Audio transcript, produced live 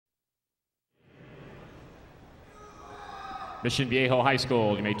Mission Viejo High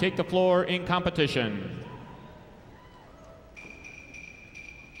School, you may take the floor in competition.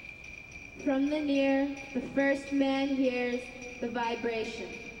 From the near, the first man hears the vibration.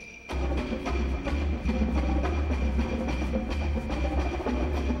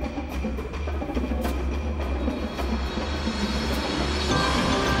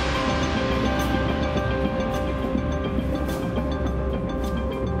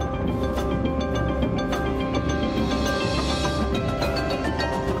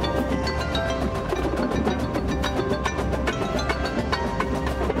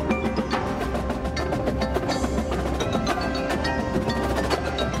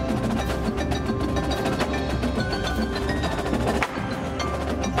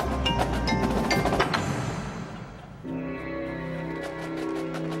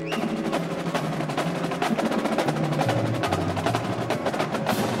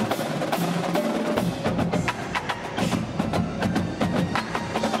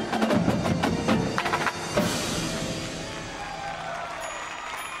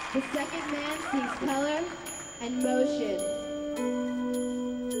 The second man sees color and motion.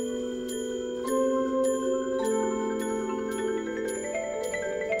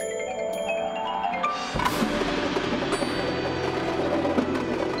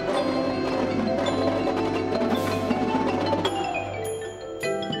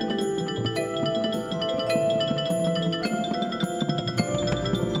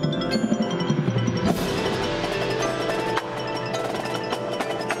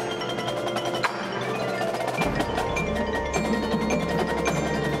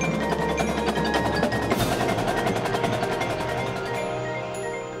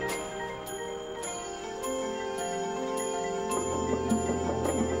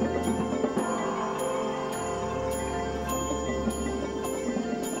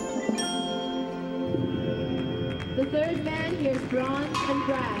 The third man hears bronze and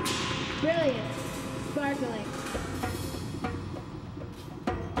brass, brilliant, sparkling.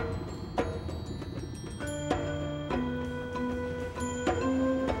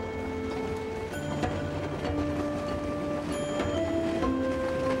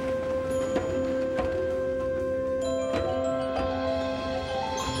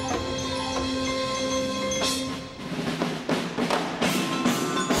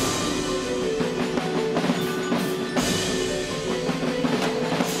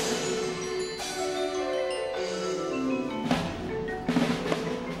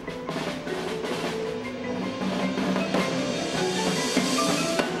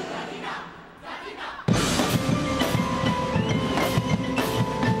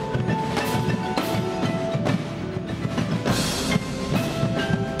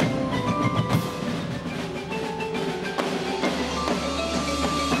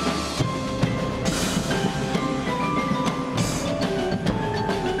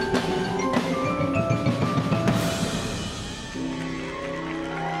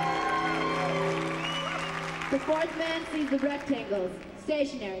 The fourth man sees the rectangles,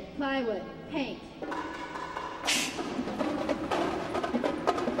 stationery, plywood, paint.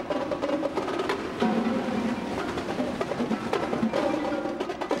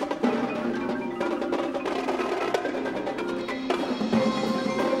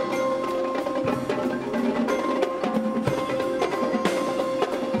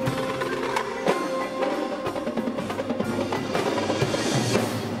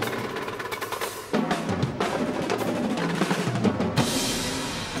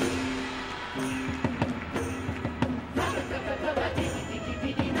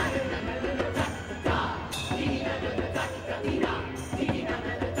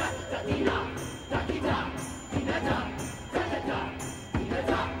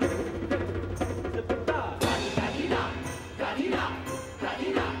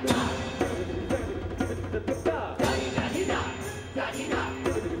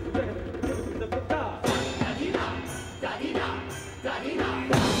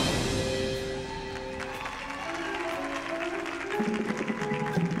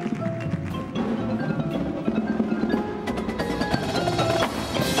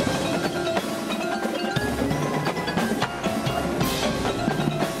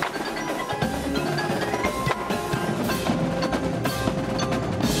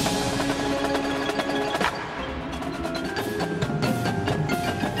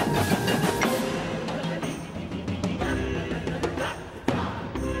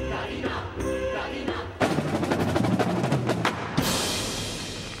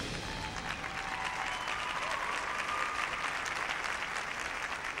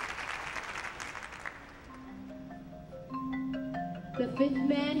 The fifth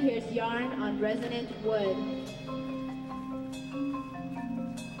man hears yarn on resonant wood.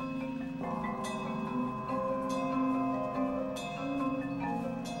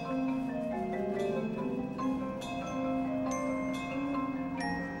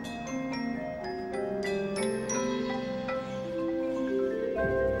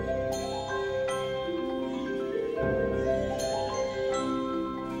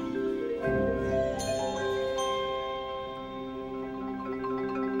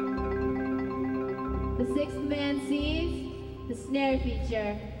 The sixth man sees the snare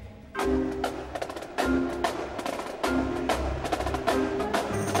feature.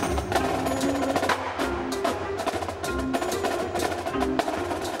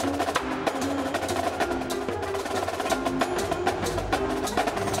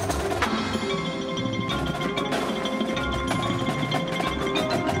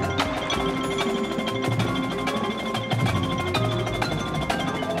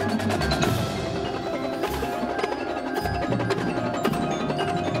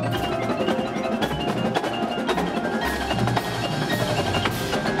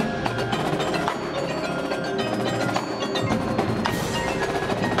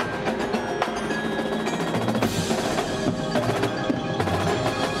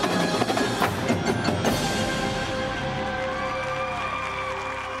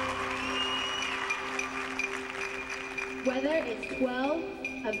 Whether it's 12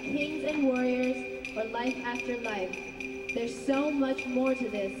 of Kings and Warriors or Life After Life, there's so much more to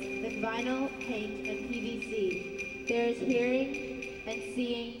this than vinyl, paint, and PVC. There is hearing and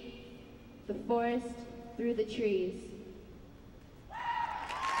seeing the forest through the trees.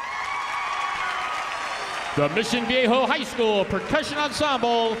 The Mission Viejo High School Percussion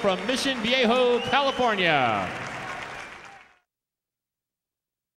Ensemble from Mission Viejo, California.